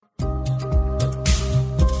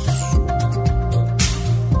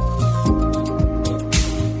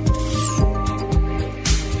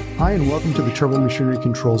Hi, and welcome to the Turbo Machinery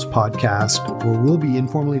Controls podcast, where we'll be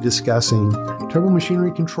informally discussing turbo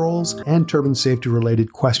machinery controls and turbine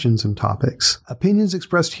safety-related questions and topics. Opinions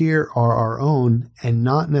expressed here are our own and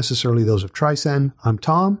not necessarily those of Tricen. I'm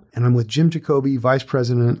Tom, and I'm with Jim Jacoby, Vice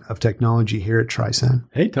President of Technology here at Tricen.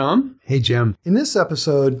 Hey, Tom. Hey, Jim. In this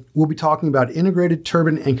episode, we'll be talking about integrated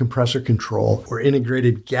turbine and compressor control, or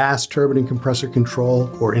integrated gas turbine and compressor control,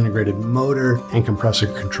 or integrated motor and compressor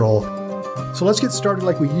control. So let's get started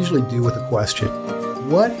like we usually do with a question.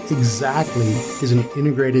 What exactly is an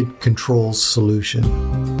integrated controls solution?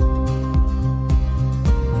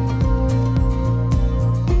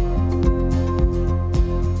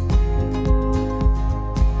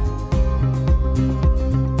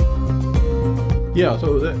 Yeah,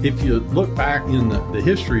 so if you look back in the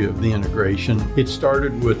history of the integration, it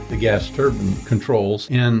started with the gas turbine controls,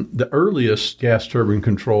 and the earliest gas turbine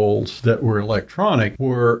controls that were electronic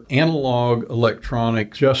were analog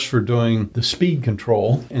electronic just for doing the speed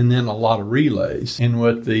control, and then a lot of relays. And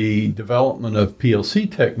with the development of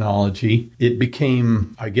PLC technology, it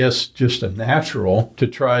became, I guess, just a natural to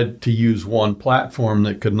try to use one platform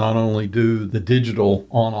that could not only do the digital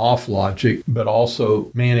on-off logic, but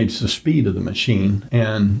also manage the speed of the machine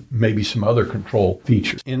and maybe some other control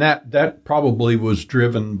features. And that probably was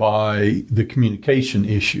driven by the communication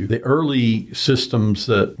issue. The early systems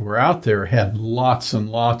that were out there had lots and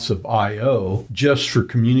lots of I/O just for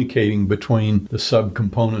communicating between the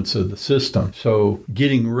subcomponents of the system. So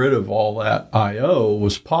getting rid of all that I/O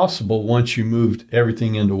was possible once you moved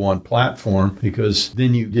everything into one platform, because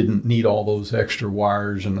then you didn't need all those extra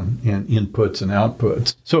wires and inputs and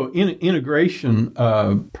outputs. So integration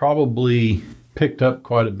probably picked up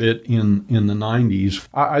quite a bit in the 90s.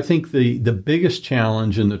 I think the biggest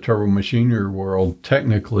challenge in the turbo machinery world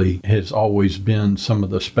technically has always been some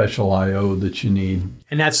of the special I/O that you need.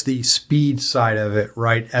 And that's the speed side of it,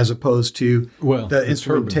 right? As opposed to the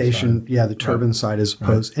instrumentation, the turbine side as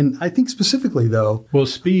opposed. Right. And I think specifically though. Well,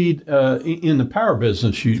 speed, in the power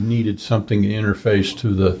business, you needed something to interface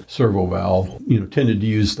to the servo valve. Tended to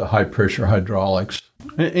use the high pressure hydraulics.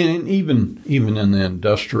 And even in the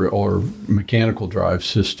industrial or mechanical drive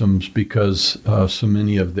systems, because so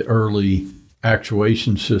many of the early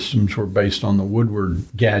actuation systems were based on the Woodward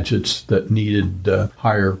gadgets that needed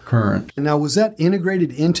higher current. Now, was that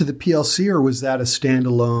integrated into the PLC, or was that a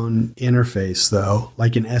standalone interface, though,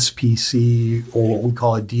 like an SPC or what we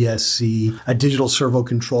call a DSC, a digital servo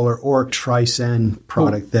controller, or Tricen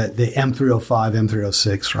product, that the M305,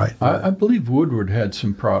 M306, right? I believe Woodward had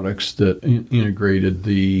some products that integrated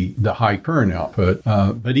the high current output,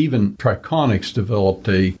 but even Triconics developed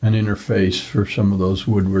an interface for some of those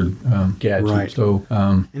Woodward gadgets. Right. So,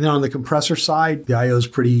 and then on the compressor side, the I/O is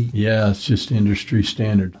pretty... Yeah, it's just industry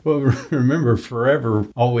standard. Well, remember, forever,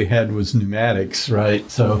 all we had was pneumatics,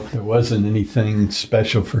 right? So there wasn't anything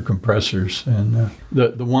special for compressors. And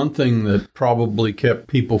the one thing that probably kept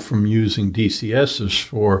people from using DCSs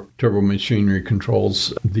for turbo machinery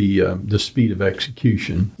controls, the speed of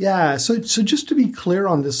execution. Yeah, so just to be clear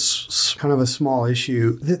on this kind of a small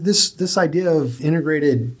issue, this idea of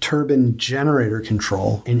integrated turbine generator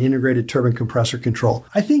control and integrated turbine compressor control.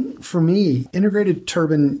 I think for me, integrated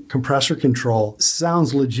turbine compressor control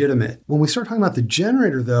sounds legitimate. When we start talking about the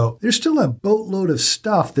generator, though, there's still a boatload of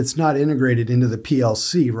stuff that's not integrated into the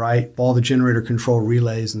PLC, right? All the generator control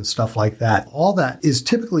relays and stuff like that. All that is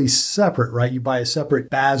typically separate, right? You buy a separate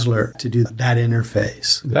Basler to do that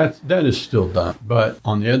interface. That is still done. But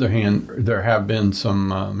on the other hand, there have been some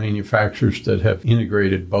manufacturers that have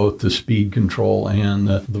integrated both the speed control and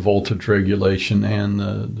the voltage regulation and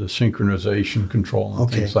the synchronization control and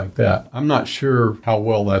things like that. I'm not sure how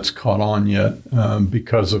well that's caught on yet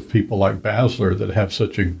because of people like Basler that have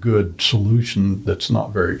such a good solution that's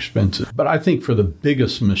not very expensive. But I think for the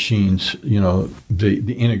biggest machines,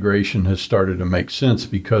 the integration has started to make sense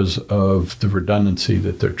because of the redundancy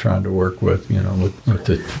that they're trying to work with. With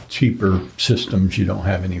the cheaper systems, you don't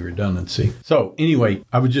have any redundancy. So anyway,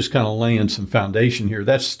 I was just kind of laying some foundation here.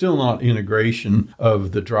 That's still not integration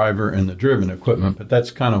of the driver and the driven equipment, but that's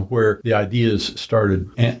kind of where the ideas started.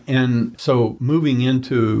 And so moving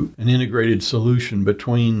into an integrated solution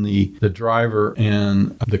between the driver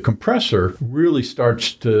and the compressor really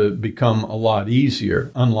starts to become a lot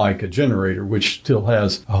easier, unlike a generator, which still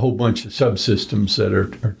has a whole bunch of subsystems that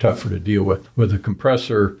are tougher to deal with. With a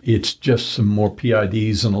compressor, it's just some more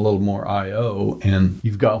PIDs and a little more I/O, and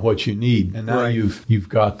you've got what you need. And now you've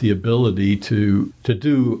got the ability to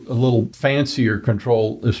do a little fancier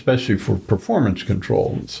control, especially for performance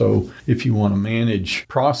control. So if you want to manage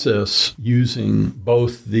process using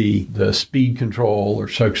both the speed control or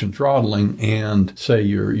suction throttling and, say,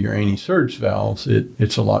 your anti-surge valves,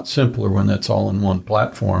 it's a lot simpler when that's all in one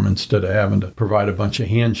platform instead of having to provide a bunch of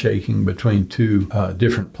handshaking between two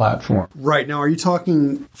different platforms. Right. Now, are you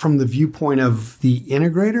talking from the viewpoint of the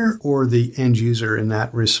integrator or the end user in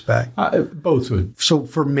that respect? Both would. So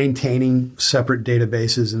for maintaining separate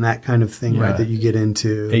databases and that kind of thing, right, that you get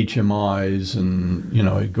into HMIs and,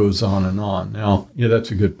 it goes on and on. Now,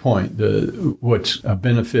 that's a good point. What's a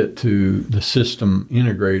benefit to the system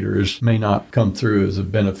integrators may not come through as a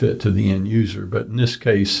benefit to the end user, but in this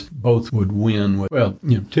case, both would win.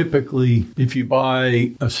 Typically, if you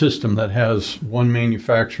buy a system that has one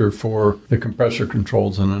manufacturer for the compressor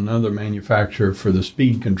controls and another manufacturer for the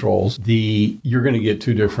speed controls, you're going to get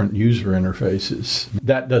two different user interfaces.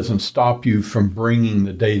 That doesn't stop you from bringing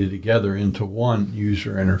the data together into one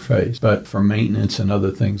user interface, but for maintenance and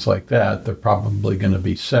other things like that, they're probably going to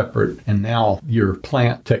be separate. And now your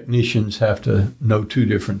plant technicians have to know two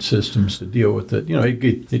different systems to deal with it.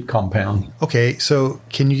 It compounds. Okay, so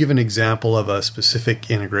can you give an example of a specific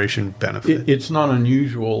integration benefit? It's not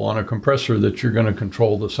unusual on a compressor that you're going to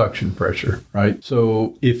control the suction pressure, right?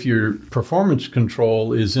 So if your performance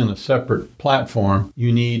control is in a separate platform,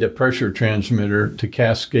 you need a pressure transmitter to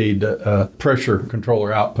cascade a pressure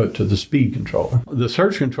controller output to the speed controller. The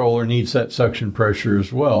surge controller needs that suction pressure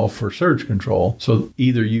as well for surge control. So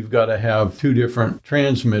either you've got to have two different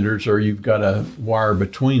transmitters or you've got to wire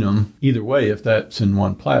between them. Either way, if that's in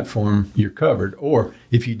one platform, you're covered. Or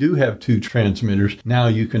if you do have two transmitters, now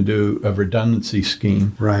you can do a redundancy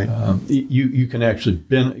scheme. Right. You can actually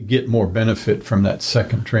get more benefit from that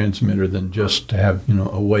second transmitter than just to have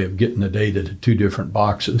a way of getting the data to two different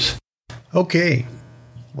boxes. Okay.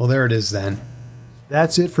 Well, there it is then.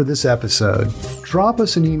 That's it for this episode. Drop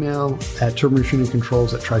us an email at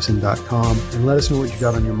turbomachinecontrols@trisun.com and let us know what you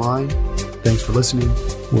got on your mind. Thanks for listening.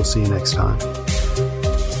 We'll see you next time.